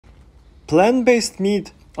Plant-based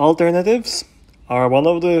meat alternatives are one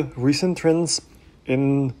of the recent trends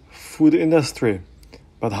in food industry.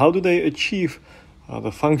 But how do they achieve the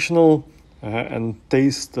functional and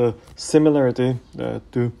taste similarity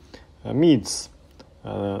to meats?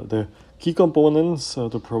 The key components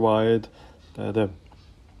to provide the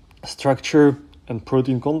structure and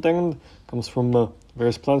protein content comes from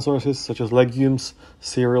various plant sources such as legumes,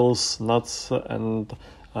 cereals, nuts, and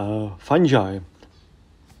fungi.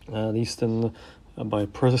 These then, by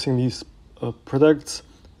processing these products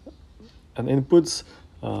and inputs,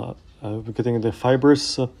 getting the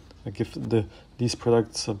fibers, give these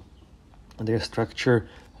products their structure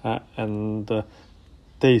and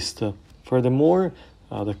taste. Furthermore,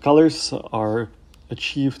 the colors are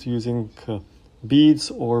achieved using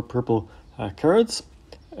beets or purple carrots.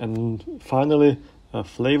 And finally,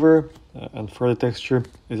 flavor and further texture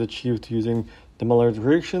is achieved using the Maillard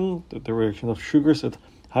reaction, the reaction of sugars at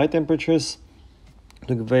high temperatures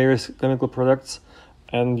to various chemical products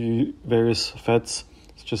and various fats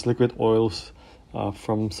such as liquid oils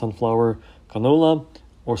from sunflower, canola,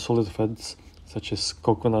 or solid fats such as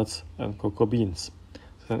coconuts and cocoa beans.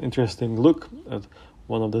 It's an interesting look at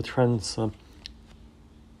one of the trends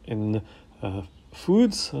in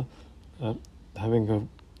foods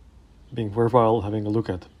being worthwhile having a look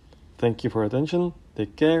at. Thank you for your attention,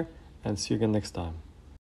 take care, and see you again next time.